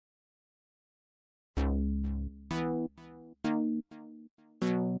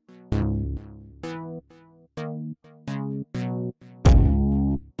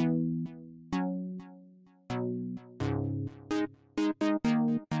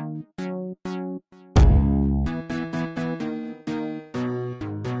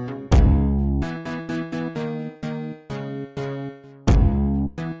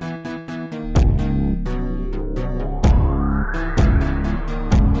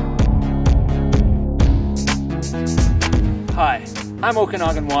I'm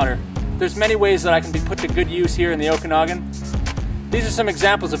Okanagan Water. There's many ways that I can be put to good use here in the Okanagan. These are some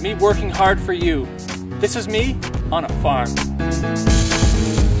examples of me working hard for you. This is me on a farm.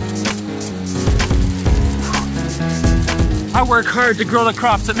 I work hard to grow the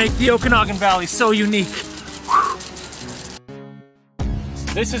crops that make the Okanagan Valley so unique.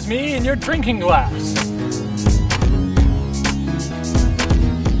 This is me in your drinking glass.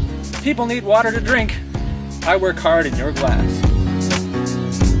 People need water to drink. I work hard in your glass.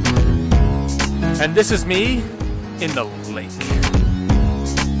 And this is me in the lake.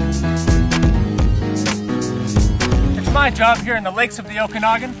 It's my job here in the lakes of the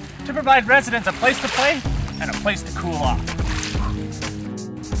Okanagan to provide residents a place to play and a place to cool off.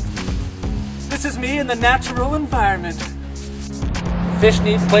 This is me in the natural environment. Fish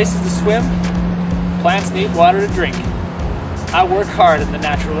need places to swim. Plants need water to drink. I work hard in the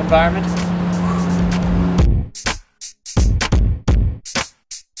natural environment.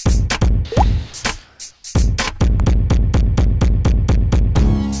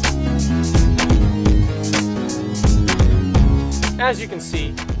 As you can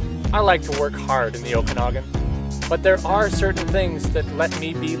see, I like to work hard in the Okanagan, but there are certain things that let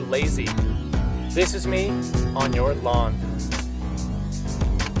me be lazy. This is me on your lawn.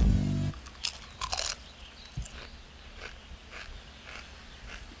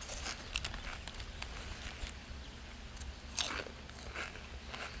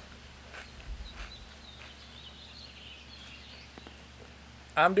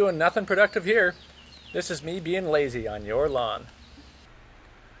 I'm doing nothing productive here. This is me being lazy on your lawn.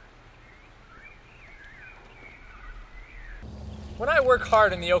 When I work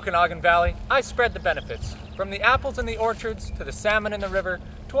hard in the Okanagan Valley, I spread the benefits, from the apples in the orchards, to the salmon in the river,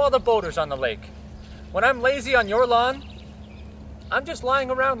 to all the boaters on the lake. When I'm lazy on your lawn, I'm just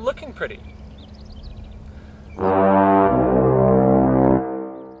lying around looking pretty.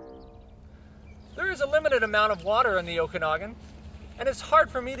 There is a limited amount of water in the Okanagan, and it's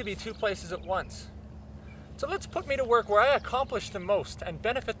hard for me to be two places at once. So let's put me to work where I accomplish the most and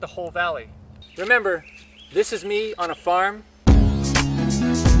benefit the whole valley. Remember, this is me on a farm,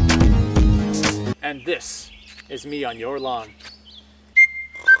 and this is me on your lawn.